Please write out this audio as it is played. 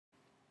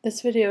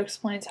This video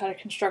explains how to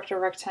construct a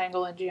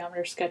rectangle in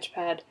Geometers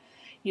Sketchpad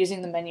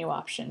using the menu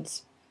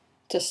options.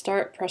 To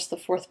start, press the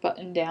fourth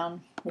button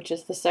down, which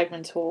is the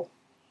segment tool,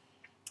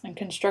 and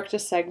construct a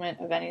segment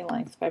of any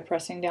length by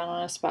pressing down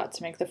on a spot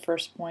to make the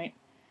first point,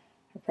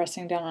 or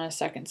pressing down on a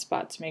second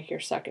spot to make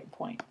your second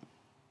point.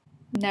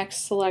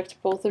 Next,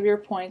 select both of your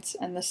points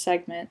and the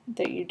segment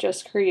that you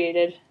just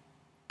created,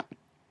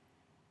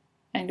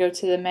 and go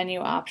to the menu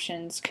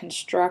options,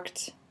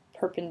 Construct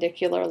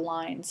Perpendicular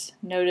Lines.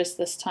 Notice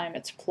this time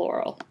it's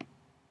plural.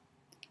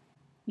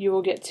 You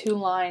will get 2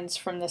 lines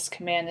from this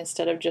command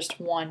instead of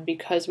just 1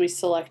 because we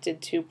selected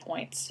 2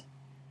 points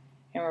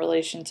in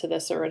relation to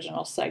this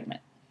original segment.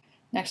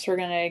 Next, we're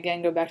going to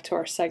again go back to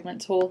our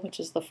segment tool,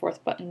 which is the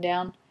fourth button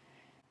down.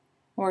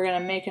 We're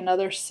going to make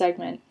another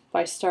segment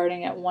by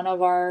starting at one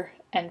of our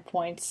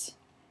endpoints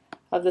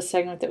of the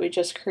segment that we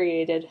just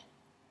created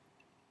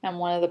and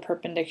one of the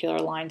perpendicular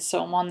lines.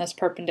 So I'm on this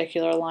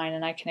perpendicular line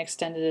and I can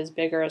extend it as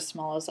big or as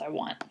small as I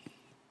want.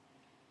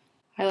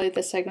 Highlight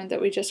the segment that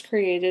we just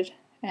created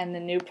and the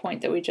new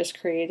point that we just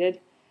created,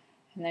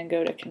 and then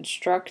go to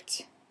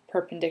Construct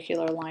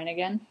Perpendicular Line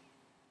again.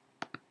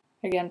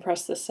 Again,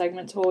 press the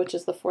segment tool, which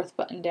is the fourth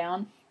button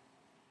down,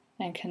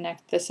 and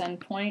connect this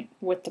endpoint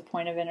with the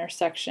point of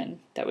intersection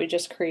that we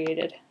just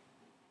created.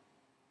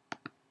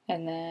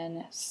 And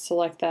then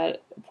select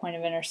that point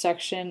of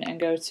intersection and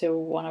go to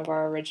one of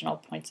our original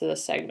points of the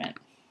segment.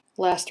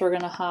 Last, we're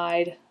going to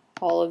hide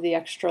all of the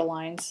extra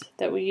lines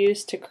that we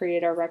used to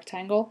create our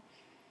rectangle.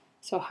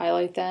 So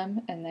highlight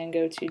them and then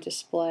go to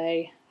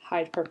Display,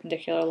 Hide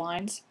Perpendicular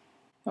Lines.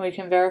 And we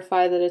can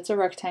verify that it's a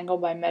rectangle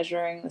by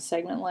measuring the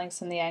segment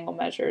lengths and the angle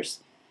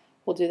measures.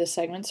 We'll do the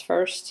segments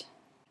first.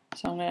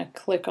 So I'm going to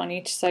click on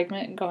each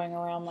segment going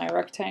around my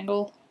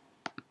rectangle.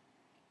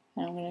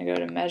 And I'm going to go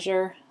to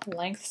Measure,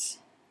 Lengths.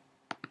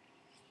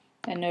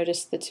 And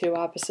notice the 2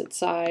 opposite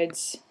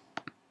sides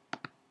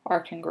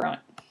are congruent.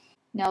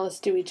 Now let's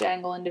do each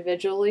angle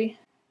individually.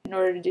 In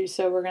order to do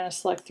so, we're going to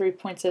select 3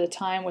 points at a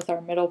time, with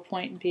our middle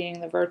point being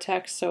the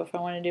vertex. So if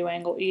I want to do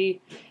angle E,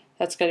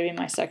 that's got to be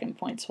my second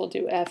point. So we'll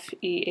do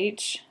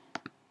FEH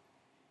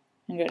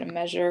and go to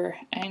Measure,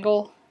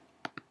 Angle.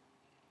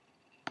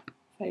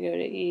 If I go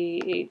to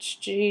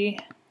EHG,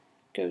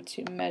 go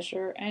to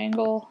Measure,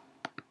 Angle,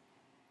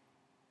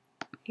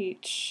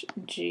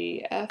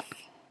 HGF,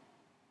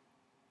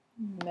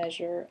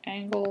 Measure,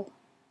 Angle,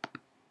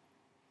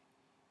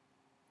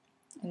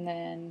 and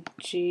then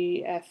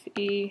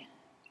GFE,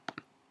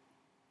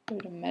 go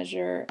to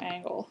Measure,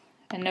 Angle.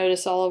 And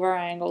notice all of our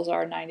angles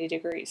are 90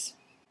 degrees.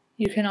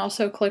 You can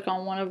also click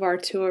on one of our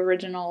 2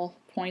 original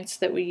points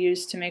that we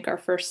used to make our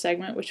first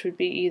segment, which would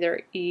be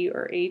either E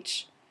or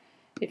H.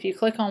 If you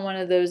click on one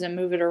of those and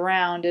move it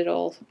around,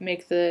 it'll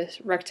make the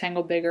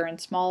rectangle bigger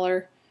and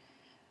smaller,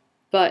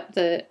 but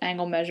the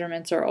angle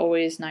measurements are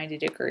always 90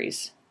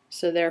 degrees.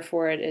 So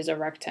therefore it is a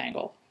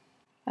rectangle.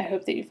 I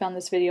hope that you found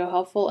this video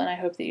helpful, and I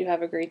hope that you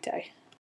have a great day.